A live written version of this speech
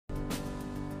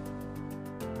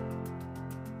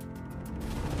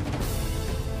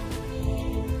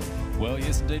Well,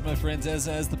 yes, indeed, my friends.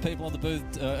 As the people on the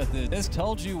booth at the desk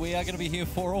told you, we are going to be here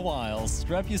for a while.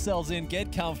 Strap yourselves in,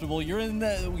 get comfortable. You're in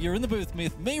the booth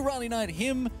with me, Riley Knight,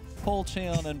 him, Paul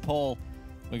Cheon, and Paul.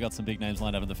 We got some big names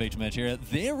lined up in the feature match here.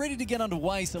 They're ready to get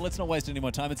underway, so let's not waste any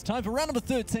more time. It's time for round number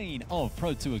 13 of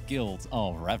Pro Tour Guilds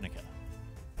of Ravnica.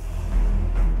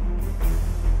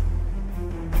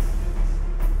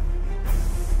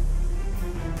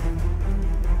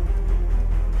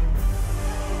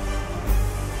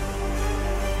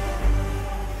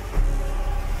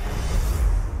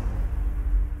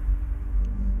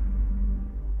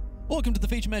 Welcome to the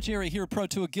feature match area here at Pro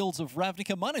Tour Guilds of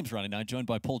Ravnica. My name's Riley Knight, joined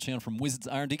by Paul Cheon from Wizards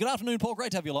R&D. Good afternoon, Paul. Great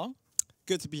to have you along.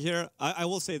 Good to be here. I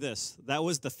will say this. That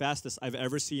was the fastest I've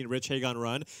ever seen Rich Hagon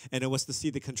run, and it was to see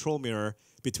the control mirror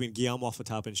between Guillaume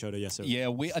Waffatapa and Shota Yasuoka.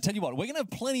 Yeah, I tell you what, we're going to have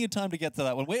plenty of time to get to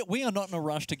that one. We are not in a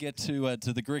rush to get to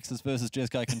the Grixis versus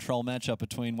Jeskai control matchup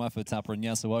between Waffatapa and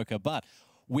Yasuoka, but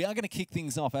we are going to kick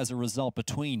things off as a result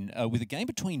with a game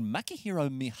between Makihito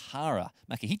Mihara,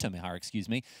 excuse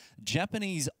me,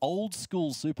 Japanese old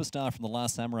school superstar from the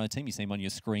Last Samurai team. You see him on your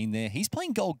screen there. He's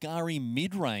playing Golgari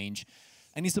mid-range,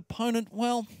 and his opponent,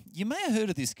 well, you may have heard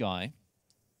of this guy,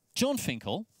 Jon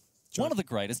Finkel. One of the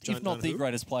greatest, if not the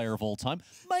greatest player of all time.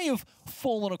 May have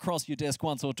fallen across your desk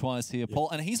once or twice here, Paul,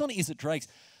 and he's on Izzet Drakes.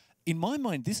 In my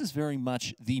mind, this is very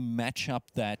much the matchup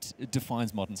that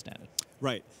defines modern Standard.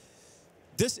 Right.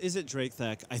 This Izzet Drake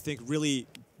deck, I think, really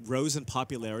rose in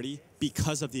popularity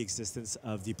because of the existence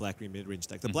of the black-green mid-range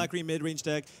deck. The black-green mid-range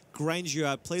deck grinds you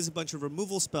out, plays a bunch of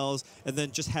removal spells, and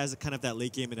then just has a kind of that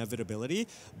late-game inevitability.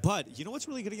 But you know what's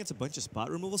really good against a bunch of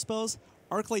spot removal spells?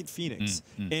 Arclight Phoenix.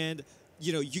 And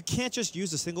you know, you can't just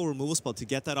use a single removal spell to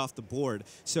get that off the board.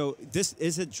 So this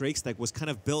Izzet Drake's deck was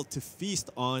kind of built to feast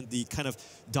on the kind of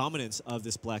dominance of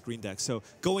this black-green deck. So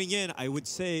going in, I would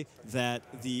say that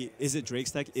the Izzet Drake's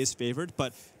deck is favored,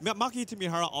 but Makihito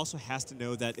Mihara also has to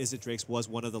know that Izzet Drake's was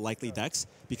one of the likely decks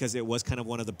because it was kind of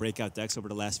one of the breakout decks over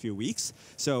the last few weeks.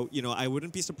 So, you know, I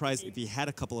wouldn't be surprised if he had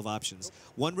a couple of options.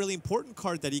 One really important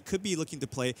card that he could be looking to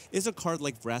play is a card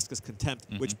like Vraska's Contempt,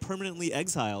 which permanently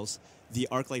exiles the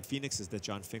Arclight Phoenixes that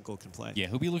Jon Finkel can play. Yeah,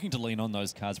 he'll be looking to lean on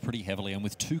those cards pretty heavily, and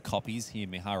with 2 copies here,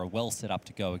 Mihara well set up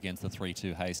to go against the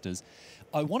 3-2 hasters.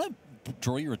 I want to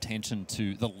draw your attention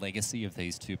to the legacy of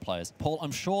these two players. Paul,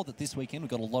 I'm sure that this weekend we've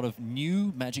got a lot of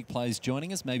new Magic players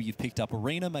joining us. Maybe you've picked up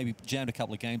Arena, maybe jammed a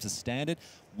couple of games as Standard.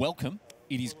 Welcome.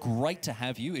 It is great to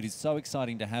have you. It is so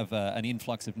exciting to have an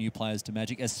influx of new players to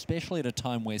Magic, especially at a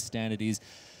time where Standard is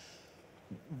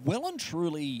well and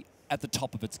truly at the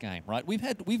top of its game, right? We've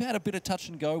had a bit of touch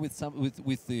and go with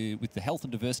the health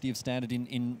and diversity of Standard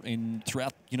in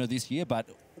throughout this year, but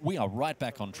we are right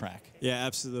back on track. Yeah,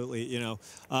 absolutely. You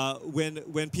know,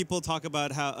 when people talk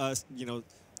about how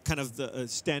kind of the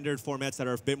standard formats that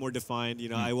are a bit more defined, you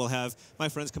know, I will have my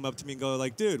friends come up to me and go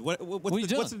like, dude, what's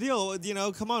the deal? You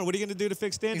know, come on, what are you going to do to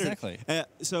fix standard? Exactly.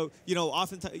 So, you know,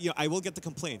 oftentimes, you know, I will get the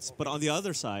complaints, but on the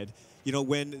other side, you know,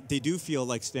 when they do feel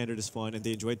like standard is fun and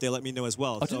they enjoy it, they let me know as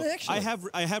well. Oh, so do they actually?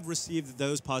 I have received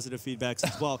those positive feedbacks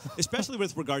as well, especially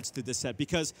with regards to this set,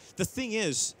 because the thing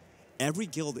is, every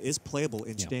guild is playable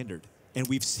in standard. And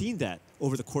we've seen that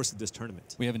over the course of this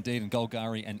tournament. We have indeed, and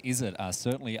Golgari and Izzet are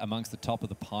certainly amongst the top of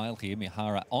the pile here.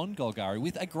 Mihara on Golgari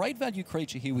with a great value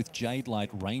creature here with Jade Light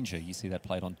Ranger. You see that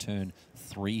played on turn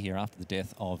 3 here after the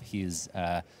death of his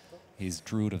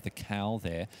Druid of the Cowl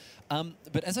there.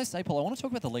 But as I say, Paul, I want to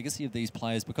talk about the legacy of these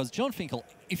players because Jon Finkel,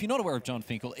 if you're not aware of Jon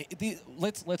Finkel,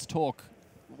 let's talk.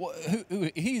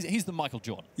 He's the Michael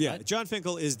Jordan. Yeah, right? Jon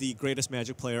Finkel is the greatest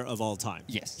Magic player of all time.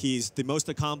 Yes. He's the most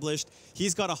accomplished.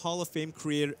 He's got a Hall of Fame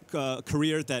career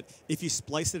that if you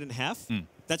splice it in half,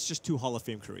 that's just 2 Hall of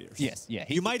Fame careers. Yes, yeah.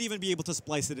 You might even be able to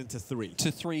splice it into 3.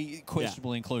 To 3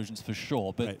 questionable inclusions for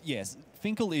sure. But yes,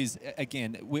 Finkel is,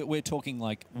 again, we're talking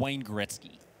like Wayne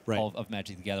Gretzky. Of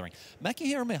Magic the Gathering.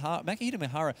 Makihito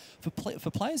Mihara, for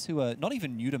players who are not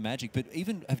even new to Magic, but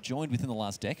even have joined within the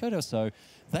last decade or so,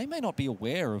 they may not be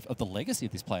aware of the legacy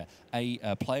of this player.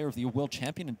 A player of the World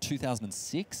Champion in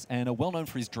 2006 and well known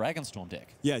for his Dragonstorm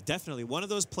deck. Yeah, definitely. One of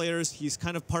those players, he's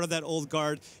kind of part of that old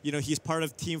guard. You know, he's part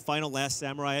of Team Final Last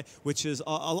Samurai, which is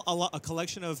a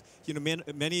collection of, you know,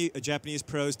 many Japanese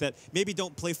pros that maybe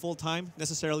don't play full-time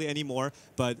necessarily anymore,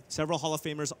 but several Hall of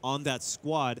Famers on that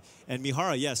squad. And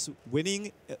Mihara, yes,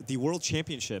 winning the World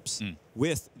Championships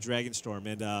with Dragonstorm,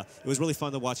 and it was really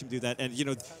fun to watch him do that. And you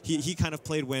know, he kind of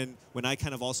played when I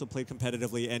kind of also played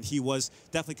competitively, and he was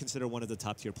definitely considered one of the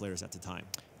top tier players at the time.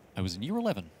 I was in year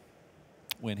 11.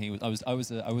 when he was. I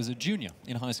was a junior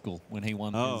in high school when he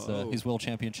won his world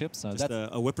championship. So just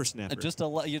that's a whippersnapper.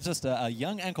 You're just a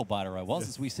young ankle biter. I was.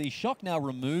 As we see Shock now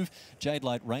remove Jade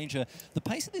Light Ranger. The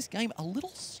pace of this game a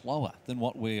little slower than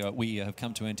what we have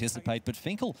come to anticipate. But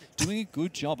Finkel doing a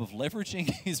good job of leveraging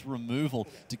his removal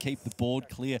to keep the board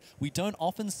clear. We don't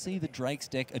often see the Drake's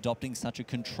deck adopting such a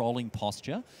controlling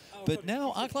posture. But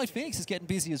now Arclight Phoenix is getting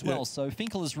busy as well, so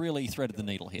Finkel has really threaded the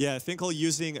needle here. Yeah, Finkel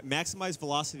using maximized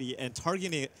velocity and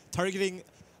targeting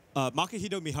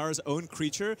Makihito Mihara's own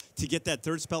creature to get that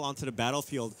third spell onto the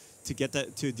battlefield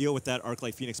to deal with that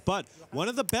Arclight Phoenix. But one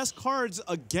of the best cards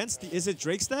against the Izzet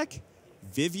Drake's deck,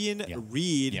 Vivian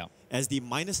Reed, as the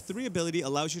 -3 ability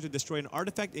allows you to destroy an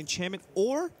artifact, enchantment,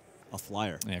 or a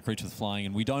flyer. Yeah, creature with flying,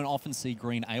 and we don't often see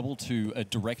green able to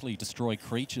directly destroy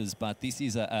creatures, but this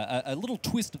is a little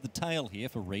twist of the tail here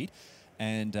for Reed.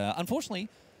 And unfortunately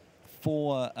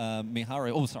for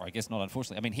Mihara, oh, sorry, I guess not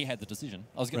unfortunately. I mean, he had the decision.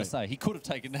 I was going to say, he could have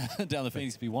taken down the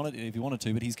Phoenix if he wanted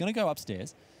to, but he's going to go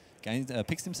upstairs.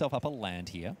 Picks himself up a land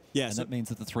here, and that means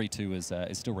that the 3/2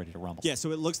 is still ready to rumble. Yeah,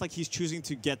 so it looks like he's choosing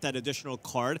to get that additional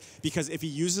card, because if he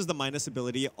uses the minus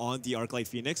ability on the Arclight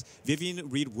Phoenix, Vivian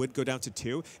Reed would go down to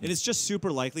 2, and it's just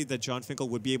super likely that Jon Finkel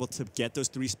would be able to get those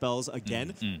 3 spells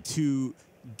again to,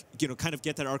 kind of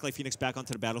get that Arclight Phoenix back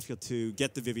onto the battlefield to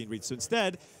get the Vivian Reed. So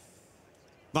instead,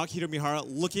 Makihito Mihara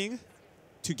looking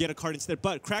to get a card instead,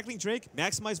 but Crackling Drake,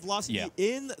 maximize velocity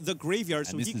in the graveyard,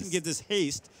 so he can give this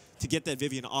haste to get that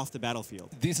Vivian off the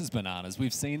battlefield. This is bananas.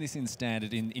 We've seen this in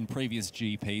Standard in previous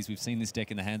GPs. We've seen this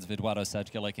deck in the hands of Eduardo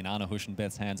Sajgalek, in Arna Hush and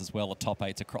Beth's hands as well, at top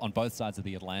 8s on both sides of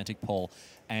the Atlantic pole.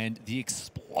 And the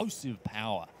explosive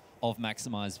power of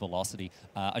maximized velocity.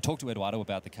 I talked to Eduardo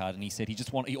about the card, and he said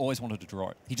he always wanted to draw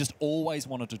it. He just always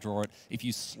wanted to draw it. If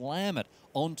you slam it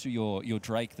onto your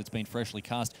Drake that's been freshly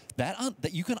cast,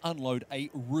 that you can unload a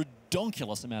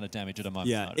redonkulous amount of damage at a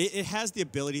moment's notice. It has the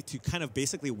ability to kind of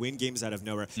basically win games out of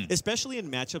nowhere, especially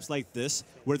in matchups like this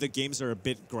where the games are a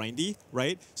bit grindy,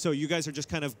 right? So you guys are just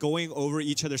kind of going over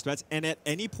each other's threats, and at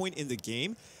any point in the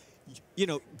game,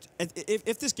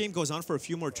 if this game goes on for a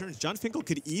few more turns, Jon Finkel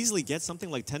could easily get something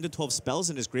like 10 to 12 spells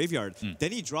in his graveyard.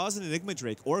 Then he draws an Enigma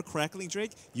Drake or a Crackling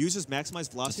Drake, uses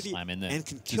maximized velocity, and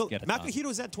can kill.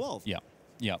 Makihito's at 12.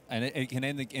 Yeah, and it can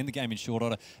end the game in short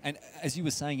order. And as you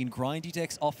were saying, in grindy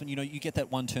decks, often, you get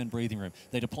that one-turn breathing room.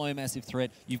 They deploy a massive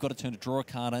threat. You've got a turn to draw a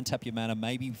card, untap your mana,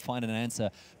 maybe find an answer.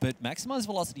 But maximized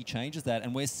velocity changes that,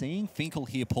 and we're seeing Finkel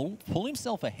here pull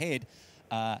himself ahead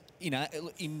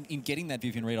in getting that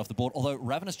Vivian Reed off the board. Although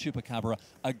Ravenous Chupacabra,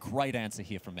 a great answer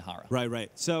here from Mihara. Right.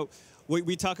 So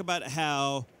we talk about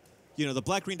how the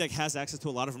black-green deck has access to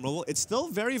a lot of removal. It's still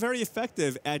very, very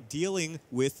effective at dealing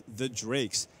with the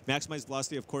Drakes. Maximized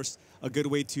velocity, of course, a good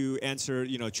way to answer,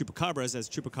 Chupacabras, as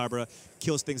Chupacabra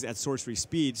kills things at sorcery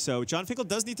speed. So Jon Finkel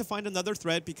does need to find another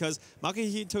threat, because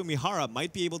Makihito Mihara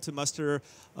might be able to muster...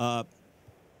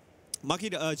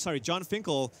 Jon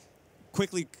Finkel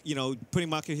quickly, putting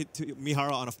Makihito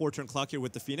Mihara on a 4-turn clock here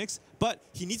with the Phoenix. But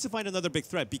he needs to find another big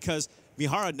threat, because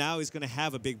Mihara now is going to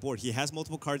have a big board. He has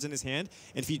multiple cards in his hand,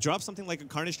 and if he drops something like a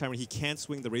Carnage Timer, he can't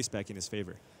swing the race back in his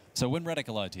favor. So when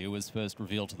Radical Idea was first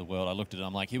revealed to the world, I looked at it,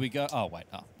 I'm like, here we go. Oh, wait.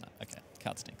 Oh, no. Okay.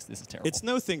 Card stinks. This is terrible. It's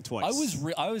no think twice.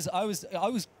 I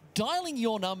was dialing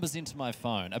your numbers into my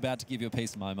phone, about to give you a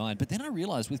piece of my mind. But then I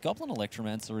realized with Goblin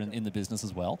Electromancer in the business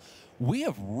as well, we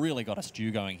have really got a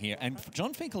stew going here. And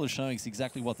Jon Finkel is showing us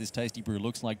exactly what this Tasty Brew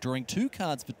looks like, drawing 2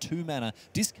 cards for 2 mana,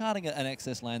 discarding an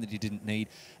excess land that he didn't need.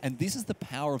 And this is the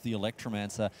power of the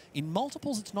Electromancer. In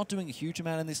multiples, it's not doing a huge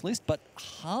amount in this list, but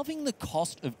halving the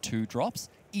cost of 2 drops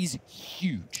is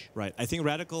huge. Right. I think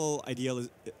Radical Ideal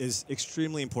is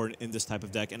extremely important in this type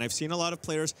of deck, and I've seen a lot of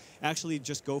players actually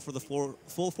just go for the full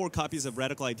 4 copies of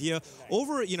Radical Idea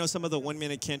over, some of the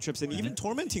 1-mana cantrips and even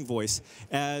Tormenting Voice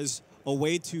as a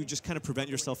way to just kind of prevent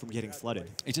yourself from getting flooded.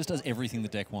 It just does everything the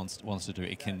deck wants to do.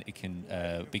 It can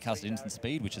be cast at instant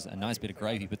speed, which is a nice bit of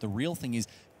gravy, but the real thing is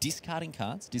discarding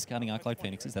cards, discarding Arclight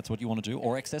Phoenixes, that's what you want to do,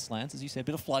 or excess lands, as you said, a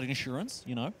bit of flood insurance,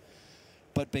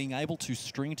 but being able to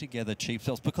string together cheap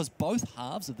spells, because both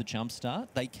halves of the Jumpstart,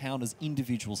 they count as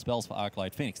individual spells for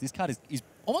Arclight Phoenix. This card is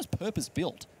almost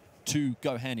purpose-built to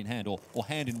go hand-in-hand or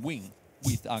hand-in-wing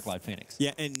with Arclight Phoenix.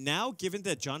 Yeah, and now, given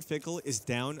that Jon Finkel is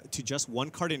down to just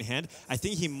 1 card in hand, I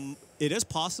think it is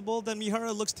possible that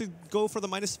Mihara looks to go for the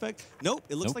minus effect. Nope,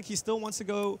 it looks like he still wants to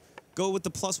go with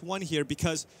the +1 here,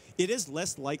 because it is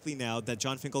less likely now that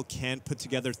Jon Finkel can put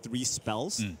together 3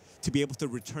 spells to be able to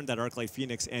return that Arclight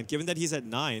Phoenix. And given that he's at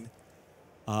 9,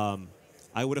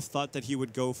 I would have thought that he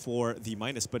would go for the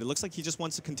minus, but it looks like he just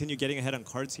wants to continue getting ahead on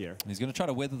cards here. He's going to try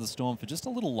to weather the storm for just a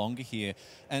little longer here.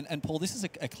 And Paul, this is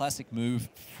a classic move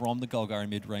from the Golgari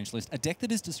mid-range list, a deck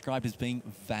that is described as being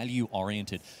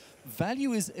value-oriented.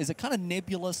 Value is a kind of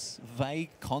nebulous, vague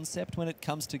concept when it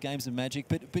comes to games of Magic,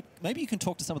 but maybe you can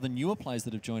talk to some of the newer players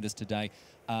that have joined us today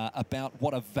about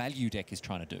what a value deck is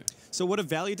trying to do. So what a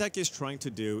value deck is trying to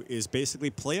do is basically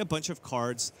play a bunch of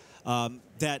cards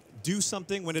that do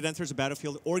something when it enters a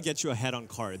battlefield or get you ahead on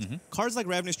cards. Cards like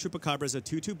Ravnica's Chupacabra is a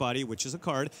 2/2 body, which is a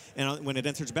card, and when it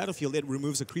enters a battlefield, it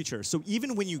removes a creature. So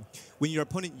even when your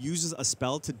opponent uses a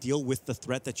spell to deal with the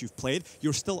threat that you've played,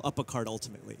 you're still up a card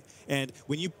ultimately. And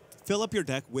when you fill up your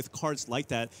deck with cards like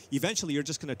that, eventually you're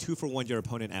just going to 2-for-1 your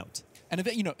opponent out. And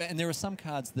and there are some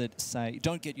cards that say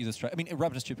don't get you the straight. I mean,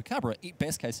 Ravnica's Chupacabra,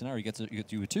 best case scenario, gets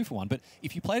you a 2-for-1. But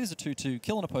if you play it as a 2/2,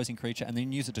 kill an opposing creature, and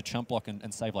then use it to chump block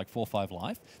and save like 4 or 5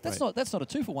 life, that's not a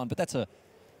 2-for-1, but that's a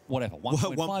whatever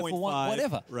 1.5 for 1,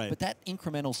 whatever. Right. But that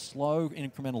slow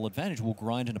incremental advantage will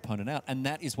grind an opponent out, and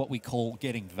that is what we call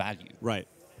getting value. Right.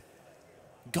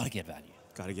 Got to get value.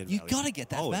 Got to get value. You got to get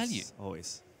that value.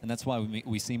 Always. And that's why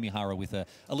we see Mihara with a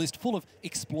list full of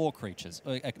explore creatures.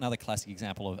 Another classic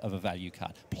example of a value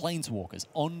card. Planeswalkers,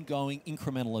 ongoing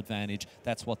incremental advantage.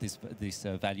 That's what this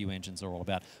value engines are all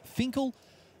about. Finkel,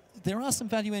 there are some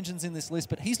value engines in this list,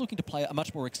 but he's looking to play a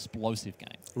much more explosive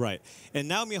game. Right. And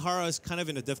now Mihara is kind of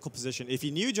in a difficult position. If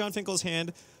he knew Jon Finkel's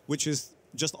hand, which is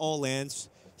just all lands,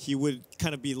 he would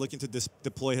kind of be looking to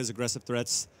deploy his aggressive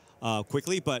threats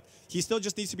quickly, but he still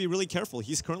just needs to be really careful.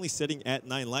 He's currently sitting at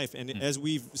 9 life, and as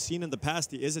we've seen in the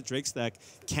past, the Izzet Drake stack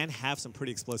can have some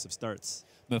pretty explosive starts.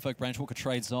 Merfolk Branchwalker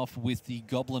trades off with the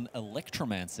Goblin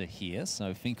Electromancer here,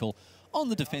 so Finkel on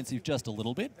the defensive just a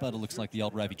little bit, but it looks like the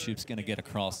old Ravi Choop's going to get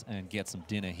across and get some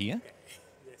dinner here.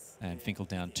 And Finkel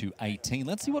down to 18.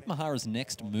 Let's see what Mihara's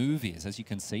next move is. As you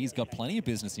can see, he's got plenty of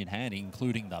business in hand,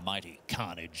 including the mighty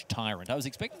Carnage Tyrant. I was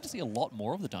expecting to see a lot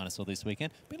more of the dinosaur this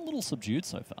weekend. Been a little subdued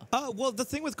so far. Well, the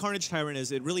thing with Carnage Tyrant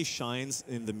is it really shines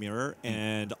in the mirror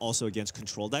and also against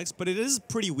control decks, but it is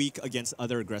pretty weak against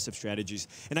other aggressive strategies.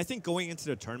 And I think going into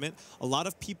the tournament, a lot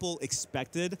of people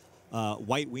expected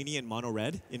White Weenie and Mono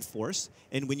Red in Force.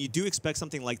 And when you do expect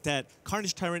something like that,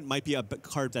 Carnage Tyrant might be a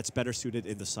card that's better suited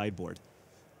in the sideboard.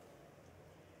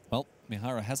 Well,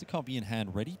 Mihara has a copy in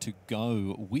hand ready to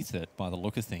go with it by the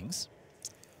look of things.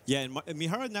 Yeah, and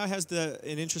Mihara now has an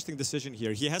interesting decision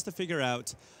here. He has to figure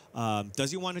out,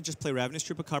 does he want to just play Ravnica's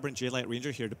Chupacabra and Jadelight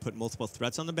Ranger here to put multiple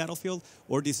threats on the battlefield,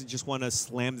 or does he just want to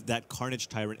slam that Carnage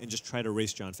Tyrant and just try to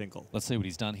race Jon Finkel? Let's see what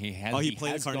he's done here. He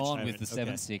has gone with the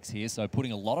 7/6 here, so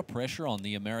putting a lot of pressure on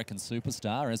the American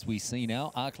superstar, as we see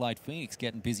now. Arclight Phoenix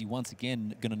getting busy once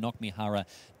again, going to knock Mihara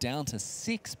down to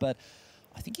 6, but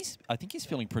I think he's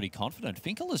feeling pretty confident.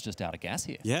 Finkel is just out of gas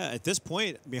here. Yeah, at this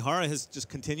point, Mihara has just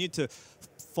continued to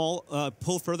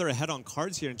pull further ahead on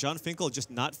cards here, and Jon Finkel just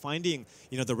not finding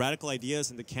the radical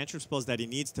ideas and the cantrip spells that he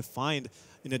needs to find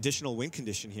an additional win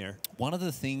condition here. One of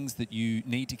the things that you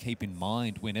need to keep in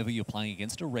mind whenever you're playing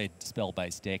against a red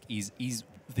spell-based deck is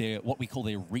what we call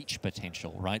their reach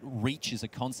potential, right? Reach is a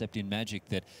concept in Magic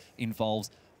that involves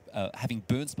having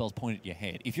burn spells pointed at your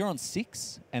head. If you're on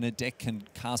 6 and a deck can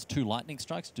cast 2 lightning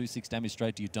strikes, do 6 damage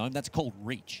straight to your dome, that's called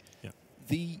reach. Yeah.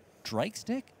 The Drake's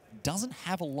deck doesn't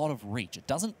have a lot of reach. It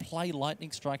doesn't play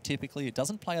lightning strike typically. It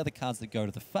doesn't play other cards that go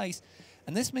to the face.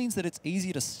 And this means that it's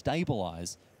easier to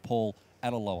stabilize Paul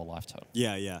at a lower life total.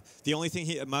 Yeah, yeah. The only thing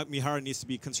Mihara needs to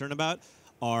be concerned about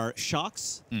are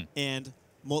shocks and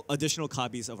additional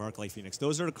copies of Arclight Phoenix.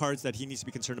 Those are the cards that he needs to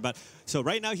be concerned about. So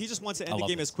right now, he just wants to end the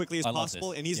game as quickly as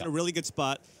possible, and he's in a really good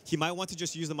spot. He might want to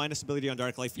just use the minus ability on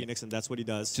Arclight Phoenix, and that's what he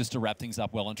does. Just to wrap things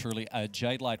up well and truly,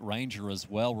 Jadelight Ranger as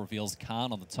well reveals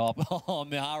Khan on the top. Oh,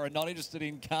 Mihara not interested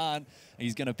in Khan.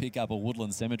 He's going to pick up a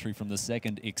Woodland Cemetery from the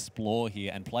second Explore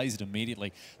here and plays it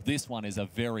immediately. This one is a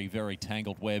very, very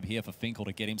tangled web here for Finkel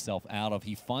to get himself out of.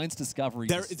 He finds Discovery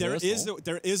Dispersal.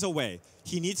 There is a way.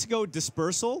 He needs to go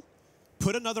Dispersal,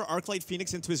 put another Arclight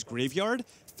Phoenix into his graveyard,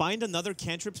 find another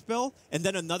cantrip spell, and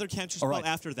then another cantrip spell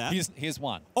after that. Here's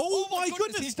one. Oh my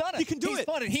goodness! He's done it. He can do it.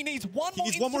 He needs one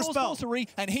more spell. Sorcery,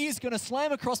 and he is going to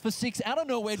slam across for 6 out of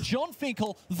nowhere. Jon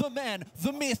Finkel, the man,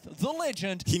 the myth, the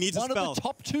legend. He needs a spell. One of the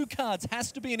top 2 cards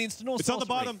has to be an instant or sorcery. It's on the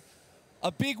bottom.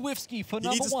 A big whiffsky for number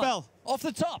 1. He needs a spell. Off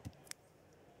the top.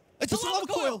 It's a lava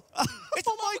coil. It's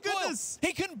oh my goodness!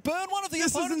 He can burn one of the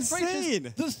opponent's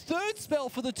creatures. The 3rd spell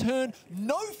for the turn.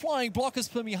 No flying blockers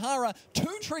for Mihara. 2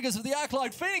 triggers of the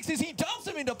Arclight Phoenix as he dumps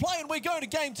him into play, and we go to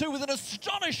game 2 with an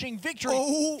astonishing victory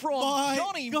from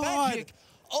Johnny Magic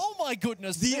Oh my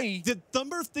goodness me. The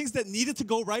number of things that needed to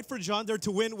go right for Jon there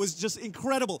to win was just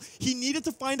incredible. He needed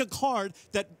to find a card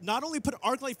that not only put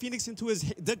Arclight Phoenix into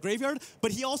his graveyard,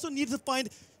 but he also needed to find,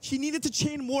 he needed to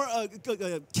chain more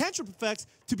cantrip effects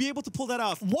to be able to pull that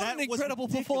off. What an incredible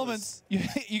performance.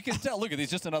 You can tell, look at this,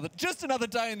 just another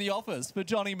day in the office for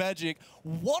Johnny Magic.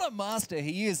 What a master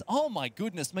he is. Oh my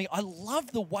goodness me. I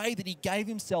love the way that he gave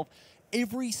himself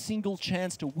every single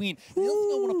chance to win. The other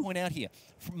thing I want to point out here,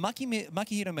 from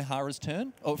Makihito Mihara's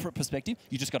turn, or from perspective,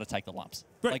 you just got to take the lumps.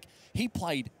 Right. Like, he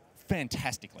played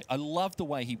fantastically. I love the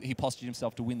way he postured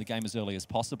himself to win the game as early as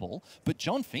possible, but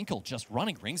Jon Finkel just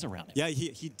running rings around him. Yeah,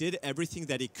 he did everything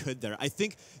that he could there. I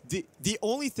think the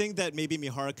only thing that maybe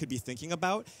Mihara could be thinking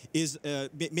about is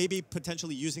maybe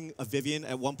potentially using a Vivian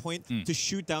at one point to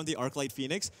shoot down the Arclight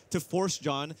Phoenix to force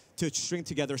Jon to string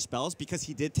together spells, because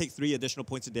he did take 3 additional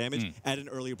points of damage at an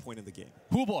earlier point in the game.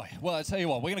 Oh boy. Well, I tell you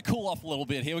what, we're going to cool off a little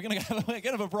bit here. We're going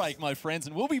to have a break, my friends,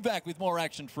 and we'll be back with more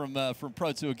action from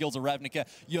Pro Tour Guilds of Ravnica.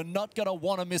 You're not going to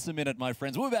want to miss a minute, my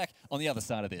friends. We'll be back on the other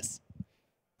side of this.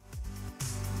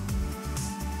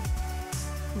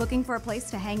 Looking for a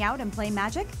place to hang out and play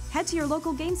Magic? Head to your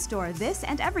local game store this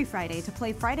and every Friday to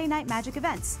play Friday Night Magic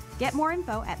events. Get more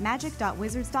info at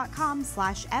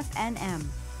magic.wizards.com/FNM.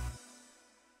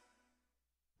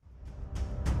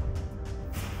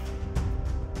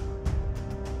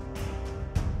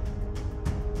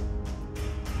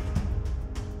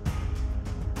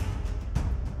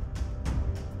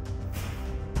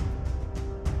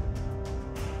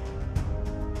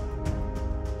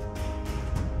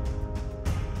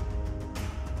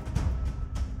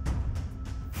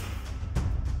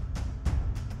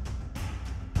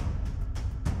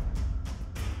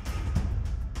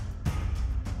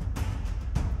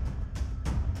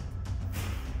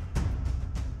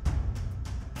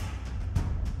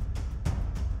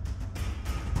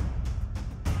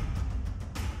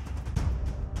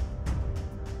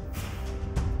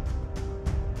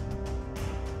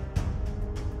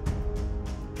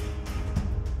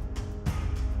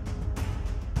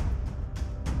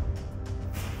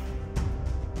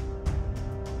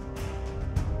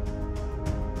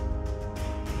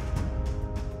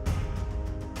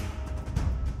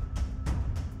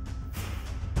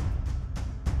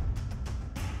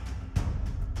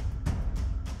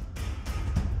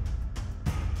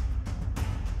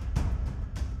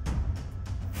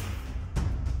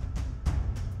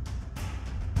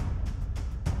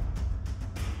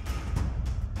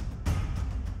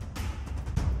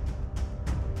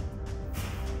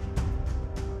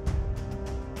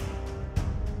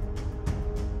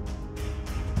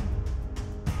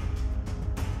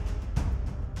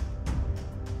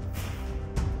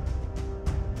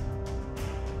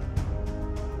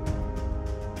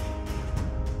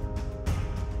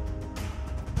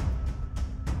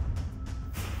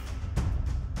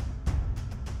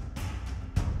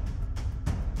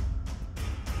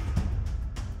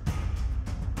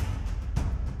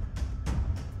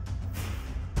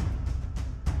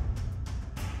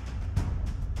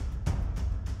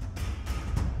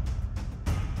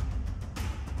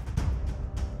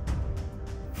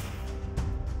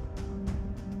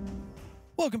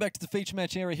 Welcome back to the feature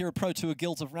match area here at Pro Tour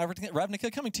Guilds of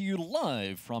Ravnica, coming to you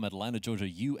live from Atlanta, Georgia,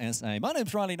 USA. My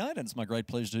name's Riley Knight, and it's my great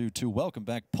pleasure to welcome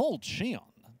back Paul Cheon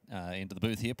into the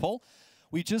booth here. Paul,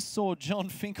 we just saw Jon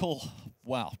Finkel,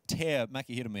 wow, tear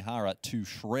Makihito Mihara to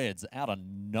shreds out of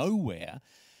nowhere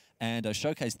and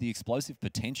showcase the explosive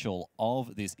potential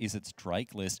of this Izzet's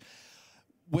Drake list.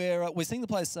 We're seeing the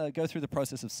players go through the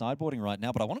process of sideboarding right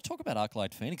now, but I want to talk about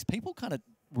Arclight Phoenix. People kind of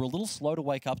were a little slow to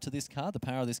wake up to this card, the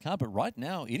power of this card, but right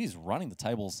now it is running the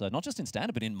tables, not just in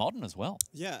Standard, but in Modern as well.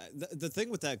 Yeah, the thing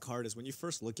with that card is when you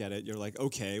first look at it, you're like,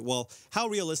 okay, well, how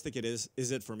realistic is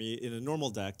it for me in a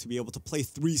normal deck to be able to play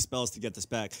 3 spells to get this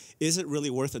back? Is it really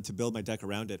worth it to build my deck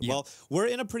around it? Yeah. Well, we're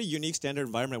in a pretty unique Standard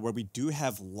environment where we do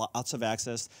have lots of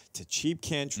access to cheap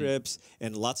cantrips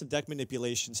and lots of deck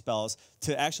manipulation spells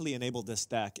to actually enable this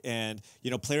deck. And, you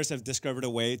know, players have discovered a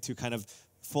way to kind of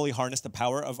fully harness the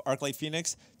power of Arclight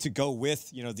Phoenix to go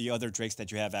with, you know, the other Drakes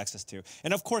that you have access to.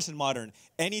 And of course, in Modern,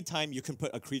 anytime you can put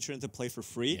a creature into play for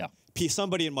free,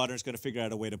 somebody in Modern is going to figure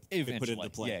out a way to put it into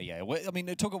play. Yeah. Well, I mean,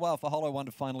 it took a while for Hollow One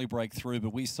to finally break through,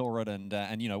 but we saw it, and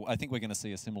you know, I think we're going to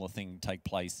see a similar thing take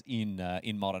place in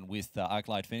Modern with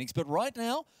Arclight Phoenix. But right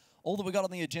now, all that we got on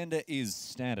the agenda is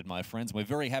Standard, my friends. We're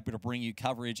very happy to bring you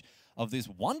coverage of this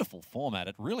wonderful format.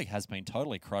 It really has been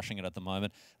totally crushing it at the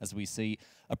moment, as we see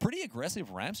a pretty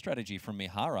aggressive ramp strategy from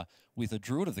Mihara with a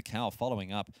Druid of the Cow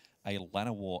following up a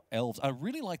Llanowar Elves. I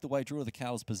really like the way Druid of the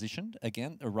Cow is positioned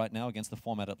again right now against the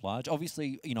format at large.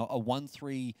 Obviously, you know, a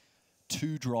 1/3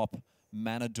 2-drop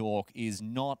Mana Dork is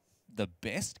not the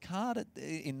best card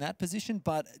in that position,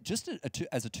 but just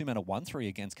as a 2-mana 1/3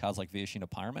 against cards like Viashina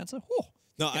Pyromancer, whew,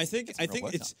 no, I think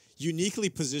it's uniquely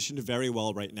positioned very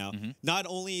well right now. Not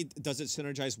only does it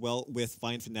synergize well with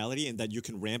Find Finality in that you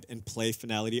can ramp and play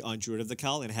Finality on Druid of the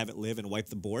Cal and have it live and wipe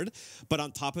the board, but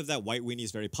on top of that, White Weenie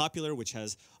is very popular, which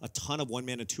has a ton of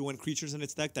 1-mana 2/1 creatures in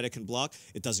its deck that it can block.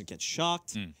 It doesn't get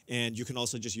shocked, and you can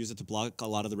also just use it to block a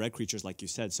lot of the red creatures, like you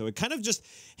said. So it kind of just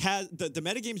has the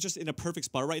metagame is just in a perfect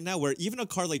spot right now, where even a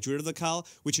card like Druid of the Cal,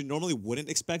 which you normally wouldn't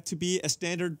expect to be a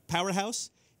standard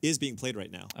powerhouse, is being played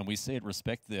right now. And we see it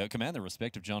command the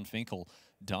respect of Jon Finkel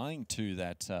dying to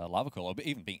that Lava Coil, or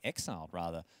even being exiled,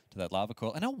 rather, to that Lava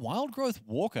Coil. And a Wild Growth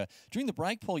Walker. During the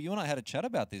break, Paul, you and I had a chat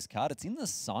about this card. It's in the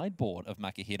sideboard of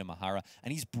Makihito Mihara,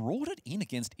 and he's brought it in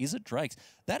against Izzet Drakes.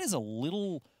 That is a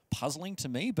little puzzling to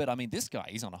me, but I mean, this guy,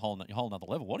 he's on a whole nother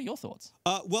level. What are your thoughts?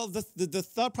 Well, the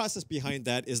thought process behind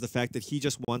that is the fact that he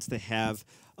just wants to have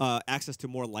access to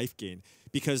more life gain,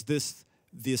 because this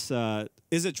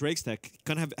Izzet Drake's deck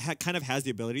kind of has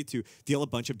the ability to deal a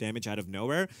bunch of damage out of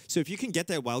nowhere. So if you can get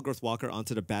that Wild Growth Walker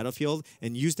onto the battlefield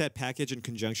and use that package in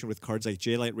conjunction with cards like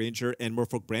Jaylight Ranger and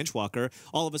Merfolk Branchwalker,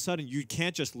 all of a sudden you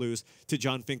can't just lose to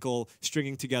Jon Finkel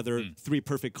stringing together 3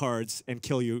 perfect cards and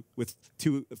kill you with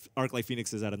 2 Arclight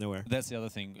Phoenixes out of nowhere. That's the other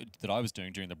thing that I was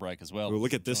doing during the break as well. Well,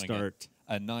 look at this start.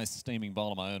 A nice steaming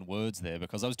bowl of my own words there,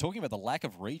 because I was talking about the lack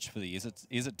of reach for the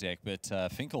Izzet deck,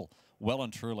 but Finkel, well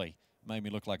and truly, made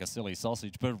me look like a silly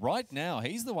sausage. But right now,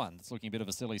 he's the one that's looking a bit of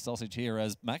a silly sausage here,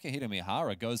 as Makihito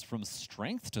Mihara goes from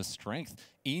strength to strength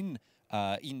in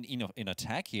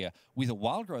attack here, with a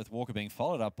Wild Growth Walker being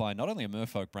followed up by not only a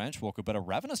Merfolk Branchwalker, but a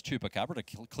Ravenous Chupacabra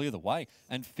to clear the way.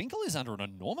 And Finkel is under an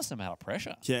enormous amount of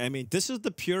pressure. Yeah, I mean, this is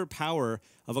the pure power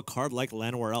of a card like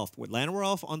Llanowar Elf. With Llanowar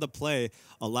Elf on the play,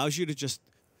 allows you to just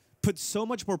put so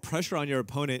much more pressure on your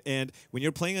opponent. And when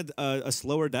you're playing a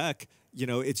slower deck, you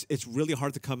know, it's really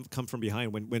hard to come from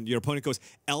behind when your opponent goes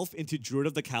Elf into Druid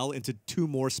of the Cal into 2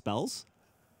 more spells.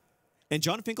 And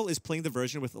Jon Finkel is playing the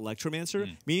version with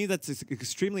Electromancer, meaning that it's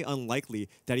extremely unlikely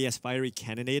that he has Fiery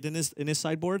Cannonade in his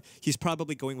sideboard. He's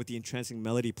probably going with the Entrancing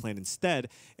Melody plan instead,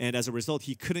 and as a result,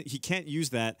 he can't use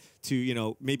that to, you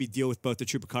know, maybe deal with both the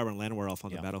Chupacabra and Llanowar Elf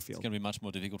on the battlefield. It's going to be much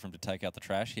more difficult for him to take out the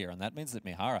trash here, and that means that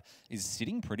Mihara is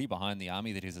sitting pretty behind the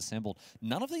army that he's assembled.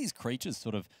 None of these creatures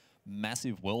sort of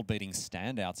massive world-beating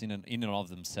standouts in and of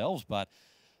themselves, but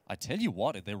I tell you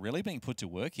what, they're really being put to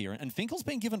work here. And Finkel's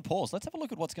been given pause. Let's have a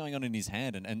look at what's going on in his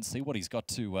hand and see what he's got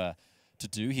to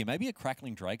do here. Maybe a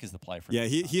Crackling Drake is the play for him. Yeah,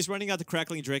 he's running out the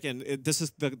Crackling Drake, and this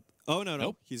is the... Oh, no.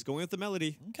 Nope. He's going with the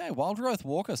Melody. Okay, Wild Growth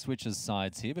Walker switches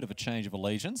sides here. Bit of a change of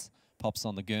allegiance. Pops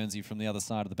on the Guernsey from the other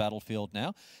side of the battlefield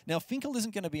now. Now, Finkel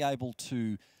isn't going to be able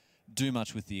to do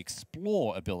much with the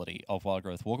Explore ability of Wild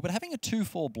Growth Walker, but having a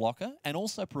 2/4 blocker and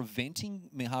also preventing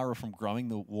Mihara from growing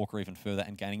the Walker even further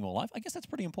and gaining more life, I guess that's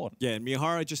pretty important. Yeah, and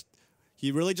Mihara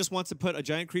he really just wants to put a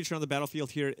giant creature on the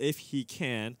battlefield here if he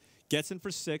can. Gets in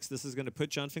for 6. This is going to put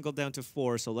Jon Finkel down to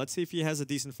 4, so let's see if he has a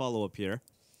decent follow-up here.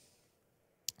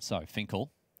 So,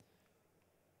 Finkel,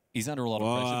 he's under a lot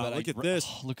of pressure. But look at this.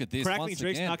 Oh, look at this. Crackling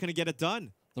Drake's not going to get it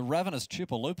done. The Ravenous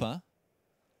Chipaloopa.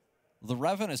 The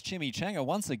Ravenous Chimichanga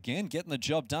once again getting the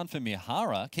job done for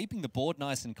Mihara, keeping the board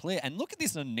nice and clear. And look at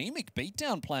this anemic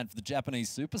beatdown plan for the Japanese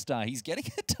superstar. He's getting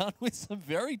it done with some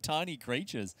very tiny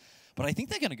creatures. But I think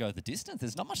they're going to go the distance.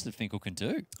 There's not much that Finkel can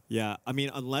do. Yeah, I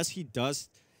mean, unless he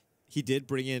did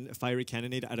bring in a Fiery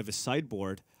Cannonade out of his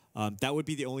sideboard, that would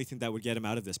be the only thing that would get him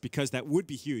out of this, because that would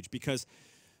be huge, because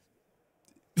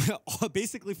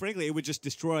basically, frankly, it would just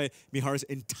destroy Mihara's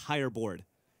entire board.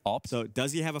 Opt. So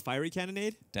does he have a Fiery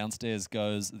Cannonade? Downstairs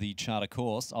goes the Charter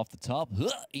Course off the top.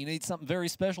 He needs something very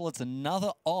special. It's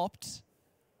another Opt.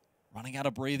 Running out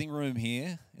of breathing room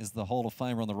here is the Hall of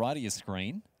Famer on the right of your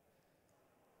screen.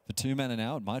 For 2 mana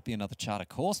now, it might be another Charter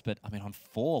Course, but I mean, on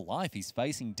 4 life, he's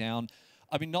facing down.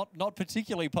 I mean, not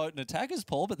particularly potent attackers,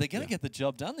 Paul, but they're going to get the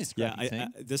job done, this scrappy team.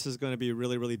 This is going to be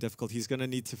really, really difficult. He's going to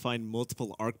need to find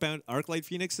multiple Arclight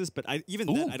Phoenixes, but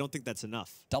even then, I don't think that's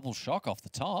enough. Double Shock off the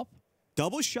top.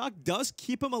 Double Shock does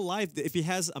keep him alive if he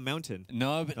has a mountain.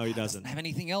 No, but he doesn't have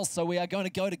anything else. So we are going to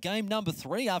go to game number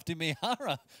 3 after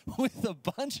Mihara, with a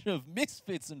bunch of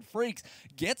misfits and freaks,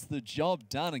 gets the job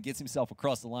done and gets himself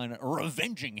across the line,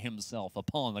 revenging himself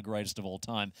upon the greatest of all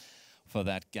time for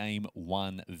that game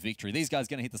 1 victory. These guys are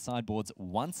going to hit the sideboards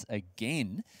once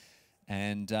again.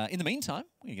 And in the meantime,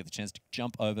 we're going to get the chance to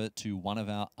jump over to one of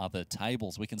our other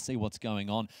tables. We can see what's going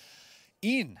on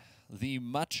in the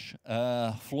much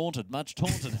flaunted, much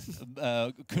taunted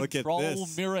control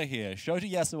mirror here. Shota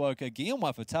Yasuoka, Guillaume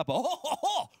Wafutapa.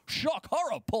 Shock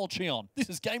horror, Paul Cheon. This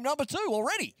is game number 2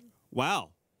 already. Wow.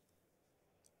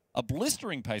 A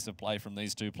blistering pace of play from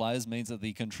these two players means that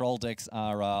the control decks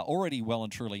are already well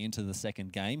and truly into the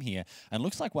second game here. And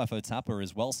looks like Wafo Tapa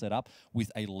is well set up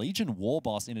with a Legion War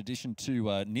Boss in addition to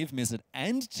Niv Mizzet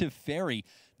and Teferi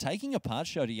taking apart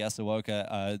Shota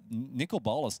Yasuoka. Nicol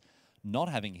Bolas not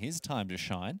having his time to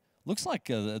shine. Looks like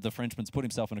the Frenchman's put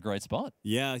himself in a great spot.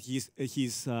 Yeah, he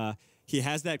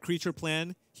has that creature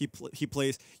plan. He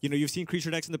plays, you know, you've seen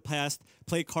creature decks in the past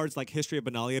play cards like History of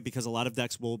Benalia because a lot of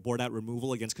decks will board out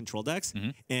removal against control decks.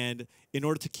 And in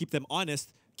order to keep them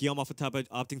honest, Guillaume Afatapa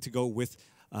opting to go with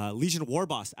Legion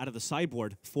Warboss out of the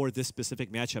sideboard for this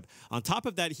specific matchup. On top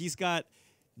of that, he's got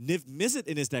Niv Mizzet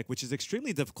in his deck, which is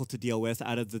extremely difficult to deal with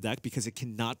out of the deck because it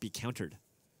cannot be countered.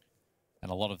 And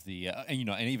a lot of the, you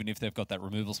know, and even if they've got that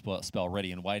removal spell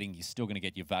ready and waiting, you're still going to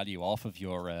get your value off of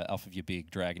your big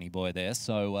dragony boy there.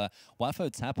 So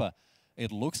Wafo Tapa,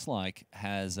 it looks like,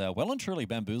 has well and truly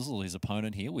bamboozled his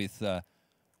opponent here with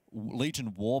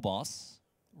Legion Warboss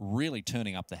really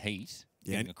turning up the heat,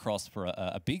 getting across for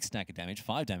a big stack of damage,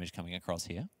 5 damage coming across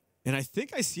here. And I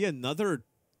think I see another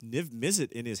Niv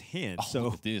Mizzet in his hand. Oh, so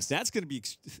look at this. That's going to be...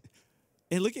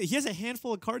 And look, he has a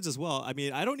handful of cards as well. I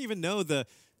mean, I don't even know the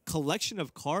collection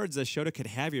of cards that Shota could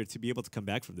have here to be able to come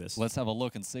back from this. Let's have a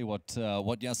look and see what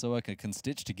Yasuoka can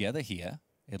stitch together here.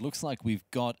 It looks like we've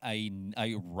got a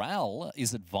Ral,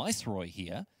 is it Viceroy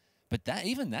here? But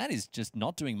even that is just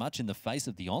not doing much in the face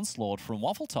of the onslaught from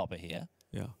Waffle Topper here.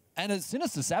 Yeah. And a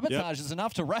Sinister Sabotage is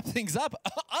enough to wrap things up.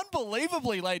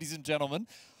 Unbelievably, ladies and gentlemen.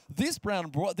 This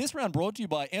round brought to you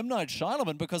by M. Night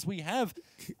Shyamalan because we have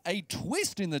a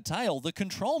twist in the tale. The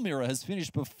control mirror has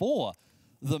finished before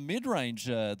the mid-range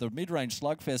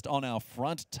slugfest on our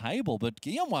front table, but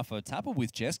Guillaume Wafo Tapa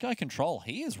with Jeskai control,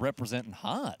 he is representing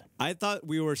hard. I thought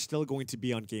we were still going to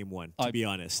be on game one, to be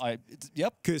honest.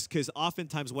 Yep. Because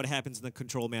oftentimes what happens in the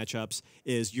control matchups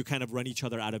is you kind of run each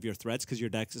other out of your threats because your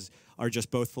decks are just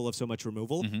both full of so much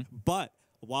removal. But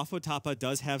Wafo Tapa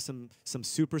does have some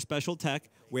super special tech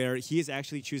where he is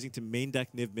actually choosing to main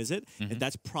deck Niv Mizzet, and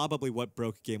that's probably what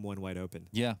broke game one wide open.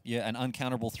 Yeah, an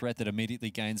uncounterable threat that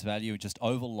immediately gains value. Just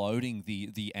overloading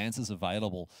the answers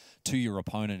available to your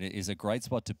opponent is a great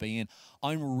spot to be in.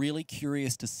 I'm really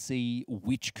curious to see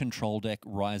which control deck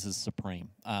rises supreme.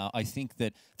 I think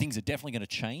that things are definitely going to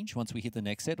change once we hit the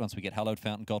next set, once we get Hallowed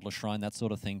Fountain, Godless Shrine, that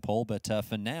sort of thing, Paul. But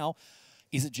for now,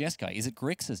 is it Jeskai? Is it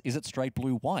Grixis? Is it straight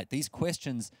blue-white? These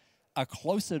questions are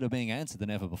closer to being answered than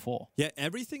ever before. Yeah,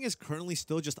 everything is currently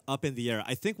still just up in the air.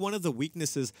 I think one of the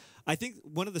weaknesses, I think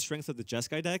one of the strengths of the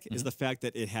Jeskai deck is the fact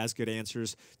that it has good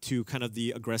answers to kind of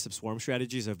the aggressive swarm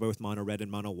strategies of both mono red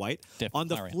and mono white. On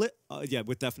the flip,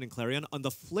 with Deafening Clarion. On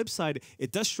the flip side,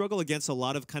 it does struggle against a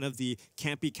lot of kind of the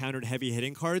can't be countered heavy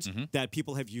hitting cards that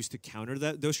people have used to counter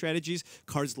those strategies.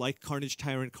 Cards like Carnage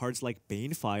Tyrant, cards like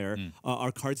Banefire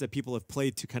are cards that people have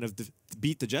played to kind of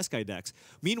beat the Jeskai decks.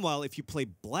 Meanwhile, if you play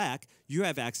black, you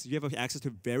have access to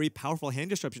a very powerful hand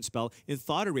disruption spell in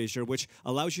Thought Erasure, which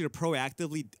allows you to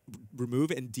proactively remove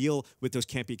and deal with those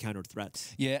can't be countered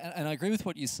threats. Yeah, and I agree with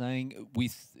what you're saying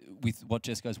with what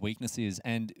Jeskai's weakness is.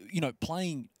 And, you know,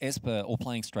 playing Esper or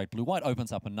playing straight blue-white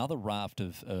opens up another raft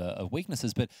of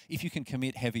weaknesses. But if you can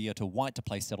commit heavier to white to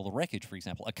play Settle the Wreckage, for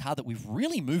example, a card that we've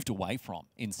really moved away from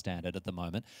in Standard at the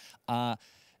moment,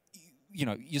 you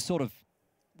know, you're sort of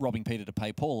robbing Peter to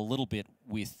pay Paul a little bit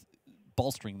with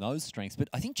bolstering those strengths, but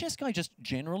I think Jeskai just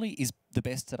generally is the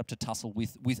best set up to tussle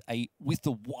with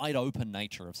the wide open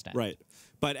nature of Standard. Right,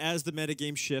 but as the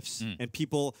metagame shifts and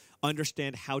people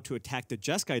understand how to attack the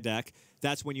Jeskai deck,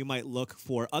 that's when you might look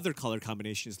for other color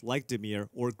combinations like Dimir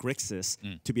or Grixis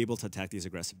to be able to attack these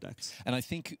aggressive decks. And I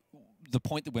think the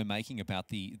point that we're making about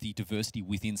the diversity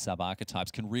within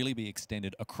sub-archetypes can really be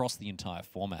extended across the entire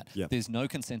format. Yep. There's no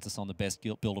consensus on the best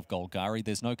build of Golgari.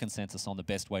 There's no consensus on the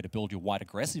best way to build your white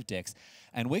aggressive decks.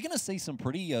 And we're going to see some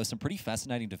pretty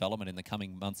fascinating development in the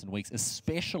coming months and weeks,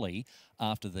 especially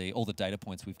after all the data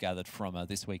points we've gathered from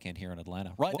this weekend here in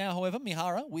Atlanta. Right now, however,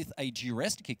 Mihara with a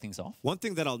duress to kick things off. One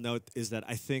thing that I'll note is that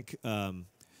I think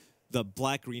the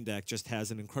black-green deck just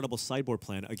has an incredible sideboard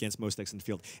plan against most decks in the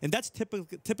field. And that's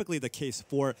typically the case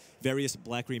for various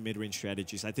black-green mid-range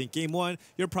strategies. I think game one,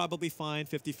 you're probably fine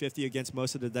 50-50 against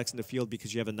most of the decks in the field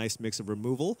because you have a nice mix of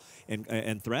removal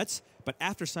and threats. But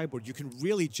after sideboard, you can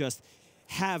really just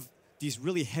have these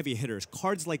really heavy hitters.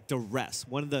 Cards like Duress,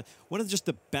 one of just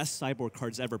the best sideboard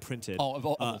cards ever printed. Oh, of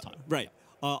all time. Right.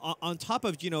 On top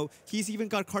of, you know, he's even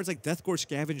got cards like Deathgore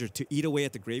Scavenger to eat away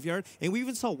at the graveyard. And we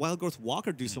even saw Wildgrowth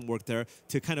Walker do some work there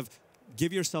to kind of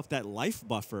give yourself that life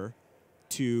buffer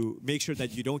to make sure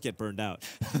that you don't get burned out.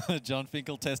 Jon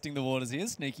Finkel testing the waters here.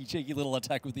 Sneaky, cheeky little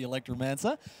attack with the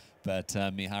Electromancer. But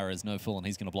Mihara is no fool, and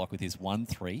he's going to block with his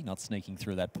 1-3, not sneaking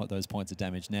through those points of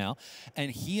damage now.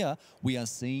 And here we are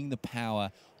seeing the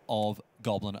power of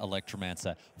Goblin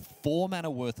Electromancer. 4 mana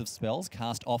worth of spells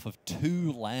cast off of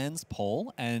 2 lands,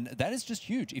 Paul, and that is just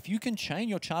huge. If you can chain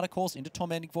your Charter Course into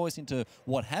Tormenting Voice, into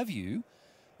what have you,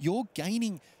 you're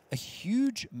gaining a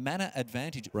huge mana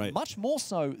advantage, much more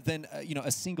so than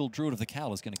a single Druid of the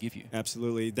Cowl is going to give you.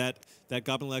 Absolutely. That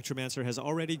Goblin Electromancer has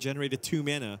already generated 2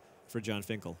 mana for Jon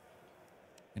Finkel.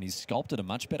 And he's sculpted a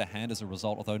much better hand as a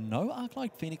result, although no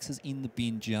Arclight Phoenix is in the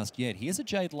bin just yet. Here's a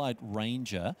Jade Light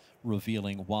Ranger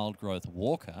revealing Wild Growth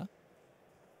Walker.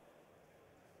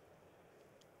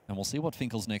 And we'll see what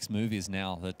Finkel's next move is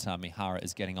now that Mihara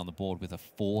is getting on the board with a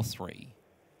 4-3.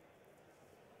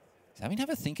 I mean, have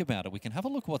a think about it. We can have a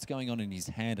look at what's going on in his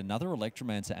hand. Another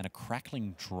Electromancer and a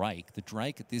Crackling Drake. The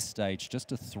Drake at this stage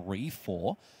just a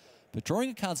 3-4. But drawing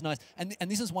a card's nice. And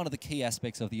this is one of the key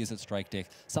aspects of the Izzet Drake deck,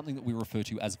 something that we refer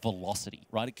to as velocity,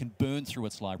 right? It can burn through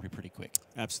its library pretty quick.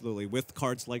 Absolutely. With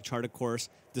cards like Charter Course,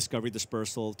 Discovery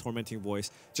Dispersal, Tormenting Voice,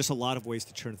 just a lot of ways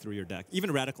to churn through your deck.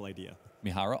 Even Radical Idea.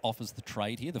 Mihara offers the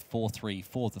trade here, the 4-3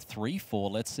 for the 3-4.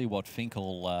 Let's see what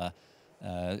Finkel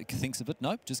thinks of it.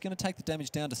 Nope, just going to take the damage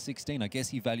down to 16. I guess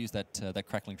he values that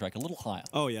Crackling Drake a little higher.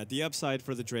 Oh, yeah. The upside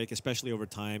for the Drake, especially over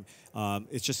time,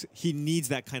 it's just he needs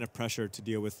that kind of pressure to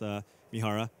deal with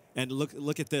Mihara. And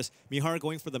look at this. Mihara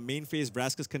going for the main phase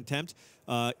Vraska's Contempt,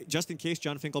 just in case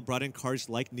Jon Finkel brought in cards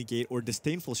like Negate or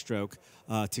Disdainful Stroke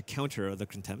to counter the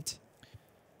Contempt.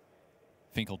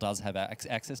 Finkel does have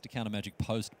access to counter magic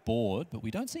post-board, but we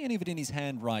don't see any of it in his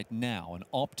hand right now. And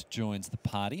Opt joins the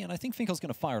party, and I think Finkel's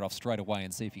going to fire it off straight away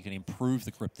and see if he can improve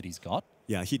the grip that he's got.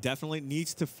 Yeah, he definitely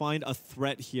needs to find a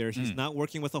threat here. He's not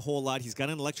working with a whole lot. He's got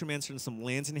an Electromancer and some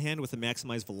lands in hand with a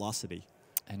maximized velocity.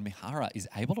 And Mihara is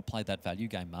able to play that value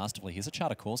game masterfully. Here's a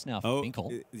Charter Course now for Finkel.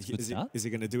 Is he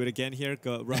going to do it again here?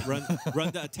 Go run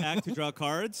the attack to draw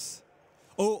cards?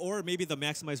 Oh, or maybe the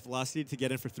maximized velocity to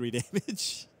get in for 3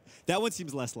 damage. That one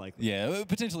seems less likely. Yeah,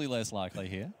 potentially less likely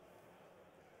here.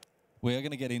 We are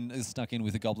going to get stuck in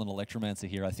with a Goblin Electromancer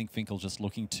here. I think Finkel just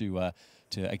looking to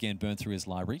again burn through his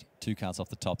library. 2 cards off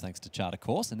the top thanks to Charter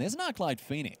Course. And there's an Arclight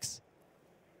Phoenix.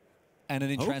 And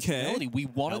an Intransmissibility. We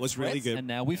wanted that was threats, really good. And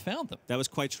now we've found them. That was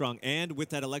quite strong. And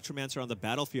with that Electromancer on the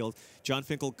battlefield, Jon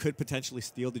Finkel could potentially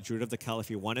steal the Druid of the Cowl if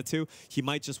he wanted to. He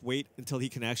might just wait until he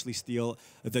can actually steal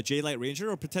the J-Light Ranger,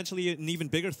 or potentially an even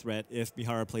bigger threat if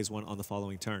Mihara plays one on the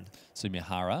following turn. So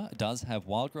Mihara does have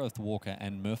Wild Growth Walker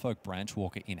and Merfolk Branch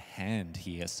Walker in hand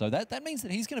here. So that means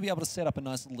that he's going to be able to set up a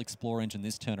nice little Explore engine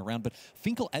this turn around. But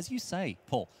Finkel, as you say,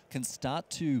 Paul, can start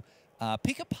to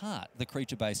pick apart the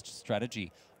creature-based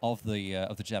strategy of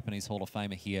the Japanese Hall of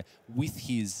Famer here with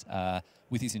his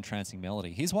entrancing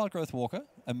melody. Here's Wild Growth Walker,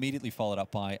 immediately followed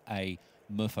up by a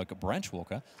Merfolk Branch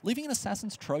Walker, leaving an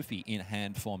Assassin's Trophy in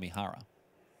hand for Mihara.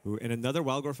 Ooh, and another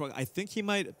Wild Growth Walker. I think he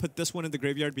might put this one in the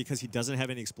graveyard because he doesn't have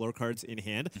any Explore cards in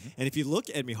hand. And if you look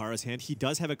at Mihara's hand, he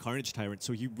does have a Carnage Tyrant,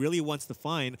 so he really wants to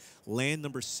find land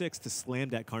number 6 to slam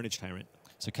that Carnage Tyrant.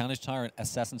 So Carnage Tyrant,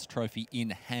 Assassin's Trophy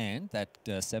in hand. That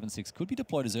 7/6 could be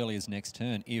deployed as early as next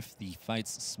turn if the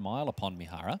Fates smile upon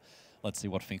Mihara. Let's see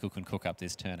what Finkel can cook up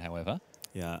this turn, however.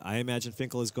 Yeah, I imagine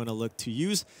Finkel is going to look to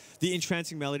use the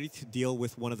Entrancing Melody to deal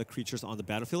with one of the creatures on the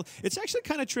battlefield. It's actually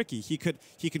kind of tricky. He could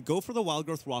go for the Wild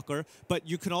Growth Walker, but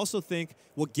you can also think,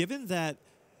 well, given that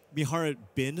Mihara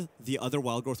binned the other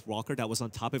Wild Growth Walker that was on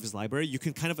top of his library, you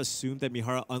can kind of assume that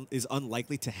Mihara is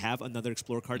unlikely to have another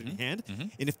Explorer card in hand.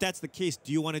 And if that's the case,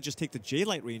 do you want to just take the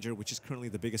J-Light Ranger, which is currently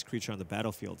the biggest creature on the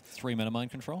battlefield? 3 mana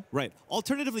mind control? Right.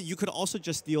 Alternatively, you could also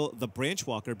just steal the Branch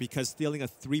Walker, because stealing a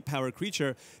 3-power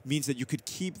creature means that you could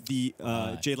keep the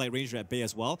J-Light Ranger at bay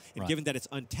as well. And given that it's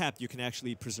untapped, you can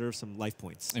actually preserve some life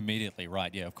points. Immediately,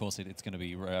 right. Yeah, of course, it's going to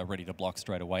be ready to block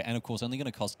straight away. And, of course, only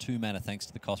going to cost 2 mana thanks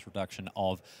to the cost reduction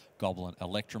of Goblin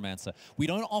Electromancer. We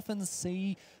don't often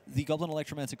see the Goblin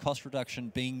Electromancer cost reduction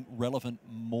being relevant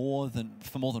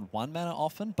for more than 1 mana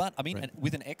often, but I mean,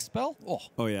 with an X spell,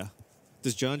 oh yeah.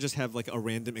 Does Jon just have like a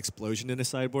random explosion in his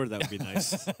sideboard? That would be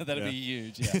nice. That'd be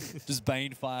huge. Yeah, just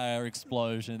Banefire,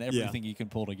 explosion, everything you can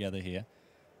pull together here.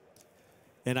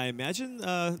 And I imagine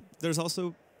there's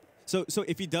also so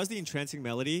if he does the Entrancing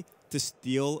Melody to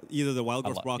steal either the Wild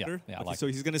Growth Rocker. So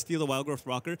he's going to steal the Wild Growth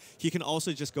Rocker. He can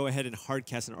also just go ahead and hard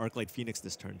cast an Arclight Phoenix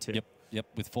this turn too. Yep.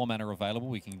 With 4 mana available,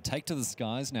 we can take to the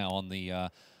skies now on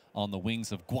the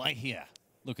wings of Guai here.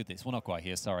 Look at this. Well, not Guai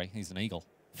here. Sorry, he's an eagle.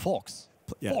 Forks.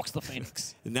 Hawks the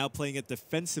Phoenix. And now playing it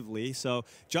defensively. So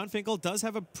Jon Finkel does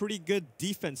have a pretty good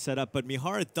defense setup, but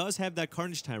Mihara does have that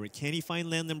Carnage Tyrant. Can he find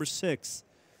land number 6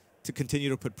 to continue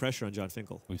to put pressure on Jon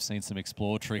Finkel? We've seen some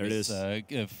Explore triggers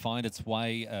find its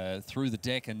way through the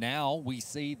deck, and now we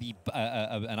see the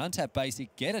an untapped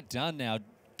basic get it done now.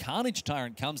 Carnage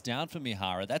Tyrant comes down for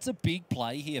Mihara. That's a big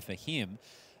play here for him.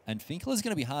 And Finkel is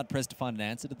going to be hard-pressed to find an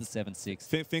answer to the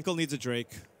 7-6. Finkel needs a Drake.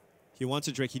 He wants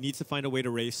a Drake. He needs to find a way to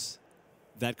race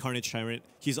that Carnage Tyrant.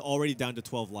 He's already down to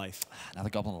 12 life. Another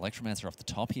Goblin Electromancer off the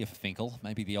top here for Finkel.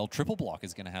 Maybe the old triple block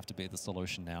is going to have to be the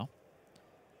solution now.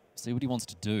 See what he wants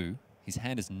to do. His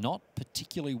hand is not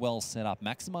particularly well set up.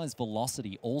 Maximize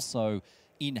velocity also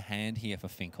in hand here for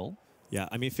Finkel. Yeah,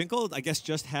 I mean, Finkel, I guess,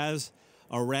 just has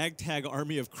a ragtag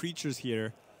army of creatures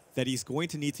here that he's going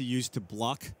to need to use to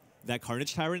block that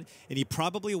Carnage Tyrant, and he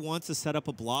probably wants to set up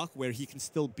a block where he can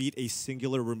still beat a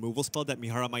singular removal spell that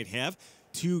Mihara might have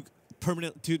to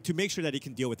make sure that he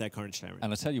can deal with that Carnage Tyrant.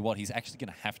 And I'll tell you what, he's actually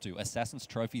going to have to. Assassin's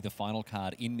Trophy, the final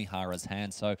card in Mihara's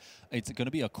hand, so it's going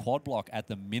to be a quad block at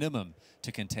the minimum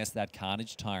to contest that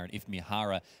Carnage Tyrant if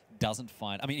Mihara doesn't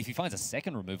find... I mean, if he finds a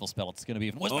second removal spell, it's going to be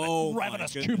even worse. Oh,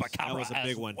 Ravenous Chupacabra that was a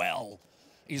big one. Well,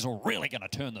 is really going to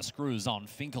turn the screws on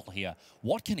Finkel here.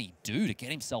 What can he do to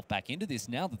get himself back into this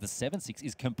now that the 7-6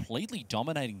 is completely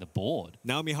dominating the board?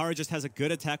 Now Mihara just has a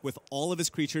good attack with all of his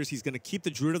creatures. He's going to keep the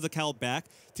Druid of the Cowl back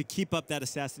to keep up that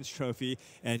Assassin's Trophy.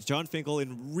 And Jon Finkel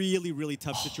in really, really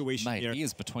tough situation mate, here. He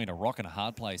is between a rock and a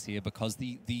hard place here because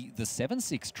the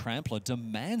 7-6 Trampler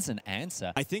demands an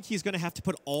answer. I think he's going to have to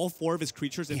put all 4 of his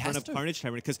creatures in front of Carnage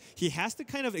Tyrant because he has to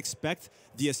kind of expect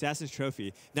the Assassin's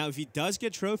Trophy. Now, if he does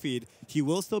get trophied, he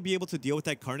will still be able to deal with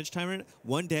that Carnage Tyrant.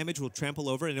 1 damage will trample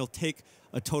over, and it'll take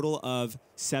a total of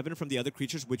 7 from the other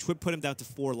creatures, which would put him down to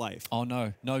 4 life. Oh,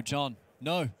 no. No, John.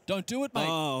 No. Don't do it, mate.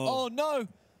 Oh, no.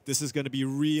 This is going to be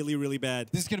really, really bad.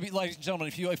 This is going to be, ladies and gentlemen,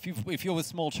 if you're with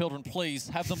small children, please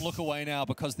have them look away now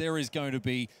because there is going to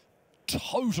be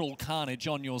total carnage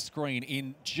on your screen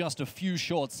in just a few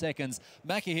short seconds.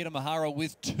 Makihito Mihara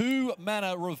with 2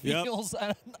 mana reveals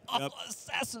and an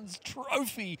Assassin's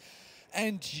Trophy.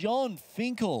 And Jon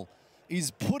Finkel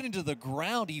is put into the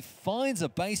ground. He finds a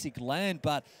basic land,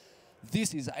 but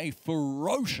this is a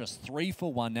ferocious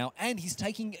 3-for-1 now, and he's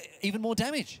taking even more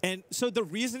damage. And so the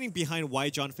reasoning behind why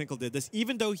Jon Finkel did this,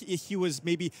 even though he was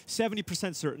maybe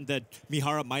 70% certain that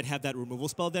Mihara might have that removal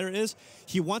spell there is,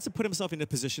 he wants to put himself in a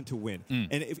position to win.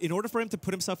 And in order for him to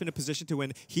put himself in a position to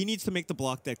win, he needs to make the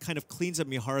block that kind of cleans up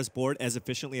Mihara's board as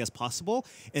efficiently as possible,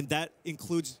 and that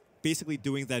includes basically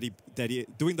doing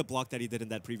doing the block that he did in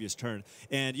that previous turn.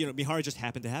 And, you know, Mihara just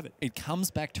happened to have it. It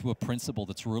comes back to a principle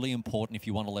that's really important if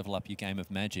you want to level up your game of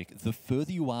Magic. The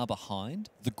further you are behind,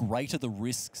 the greater the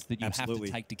risks that you have to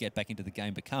take to get back into the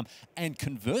game become. And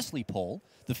conversely, Paul,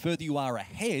 the further you are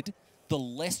ahead, the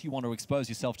less you want to expose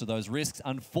yourself to those risks.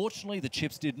 Unfortunately, the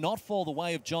chips did not fall the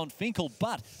way of Jon Finkel,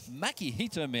 but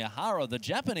Makihito Mihara, the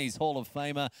Japanese Hall of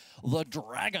Famer, the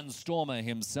Dragon Stormer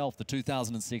himself, the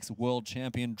 2006 world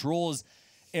champion, draws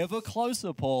ever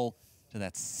closer, Paul, to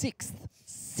that sixth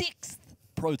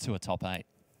Pro Tour top 8.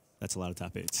 That's a lot of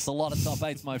top 8s. It's a lot of top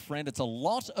 8s, my friend. It's a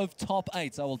lot of top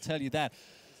 8s, I will tell you that.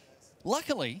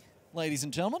 Luckily, ladies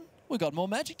and gentlemen, we've got more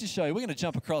Magic to show you. We're going to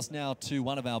jump across now to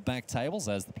one of our back tables,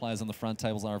 as the players on the front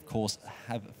tables are, of course,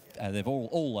 they've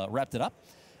all wrapped it up.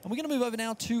 And we're going to move over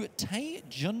now to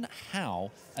Tae-Jun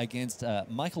Hao against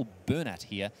Michael Burnett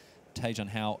here. Tae-Jun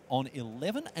Hao on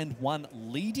 11-1,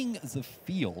 leading the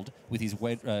field with his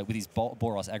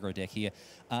Boros aggro deck here.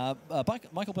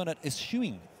 Michael Burnett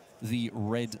eschewing the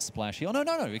red splash here. Oh,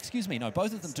 no, excuse me. No,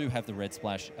 both of them do have the red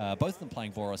splash. Both of them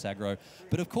playing Boros aggro.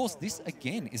 But, of course, this,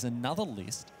 again, is another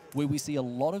list where we see a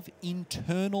lot of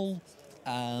internal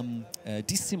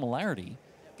dissimilarity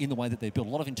in the way that they build, a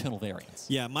lot of internal variance.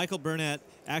 Yeah, Michael Burnett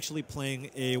actually playing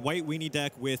a white weenie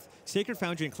deck with Sacred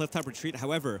Foundry and Clifftop Retreat.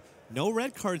 However, no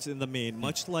red cards in the main,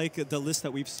 much like the list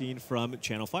that we've seen from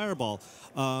Channel Fireball.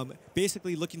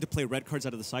 Basically looking to play red cards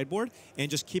out of the sideboard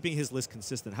and just keeping his list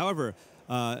consistent. However,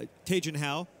 Tae-Jun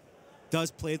Hao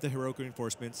does play the Heroic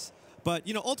Reinforcements. But,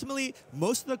 you know, ultimately,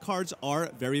 most of the cards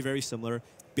are very, very similar.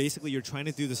 Basically, you're trying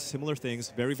to do the similar things,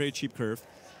 very, very cheap curve.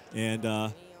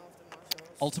 And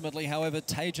ultimately, however,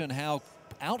 Tae-Jun Hao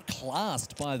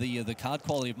outclassed by the card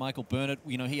quality of Michael Burnett.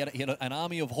 You know, he had an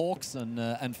army of Hawks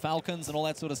and Falcons and all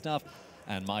that sort of stuff.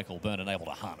 And Michael Burnett able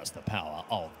to harness the power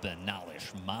of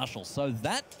Benalish Marshall. So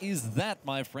that is that,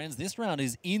 my friends. This round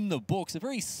is in the books. A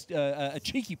very a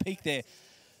cheeky peek there,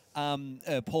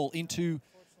 Paul, into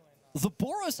the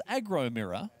Boros aggro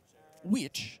mirror,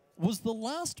 which was the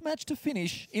last match to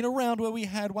finish in a round where we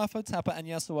had Wafo Tapa and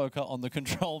Yasuoka on the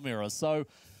control mirror. So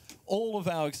all of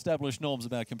our established norms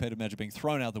about competitive Magic being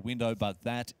thrown out the window, but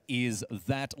that is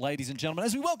that, ladies and gentlemen.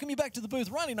 As we welcome you back to the booth,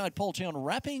 Friday Night Paul Cheon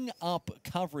wrapping up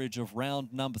coverage of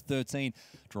round number 13,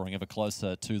 drawing ever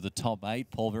closer to the top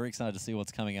 8. Paul, very excited to see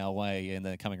what's coming our way in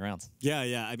the coming rounds. Yeah,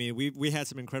 yeah. I mean, we had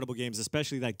some incredible games,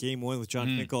 especially that game 1 with Jon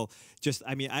Finkel. Just,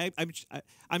 I mean,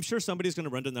 I'm sure somebody's going to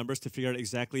run the numbers to figure out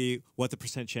exactly what the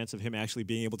percent chance of him actually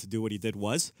being able to do what he did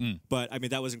was. But I mean,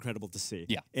 that was incredible to see.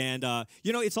 Yeah. And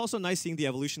you know, it's also nice seeing the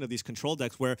evolution of these control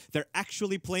decks where they're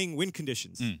actually playing win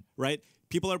conditions, right?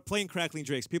 People are playing Crackling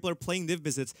Drakes. People are playing Niv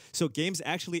Visits. So games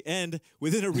actually end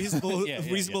within a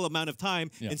reasonable amount of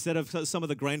time instead of some of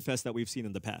the grind fest that we've seen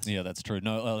in the past. Yeah, that's true.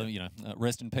 No, you know,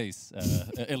 rest in peace,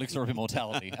 Elixir of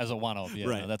Immortality as a one-off. Yeah,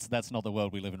 right. No, that's not the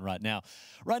world we live in right now.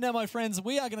 Right now, my friends,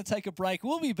 we are going to take a break.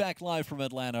 We'll be back live from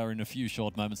Atlanta in a few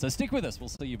short moments. So stick with us. We'll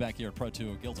see you back here at Pro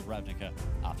Tour Guilds of Ravnica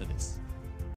after this.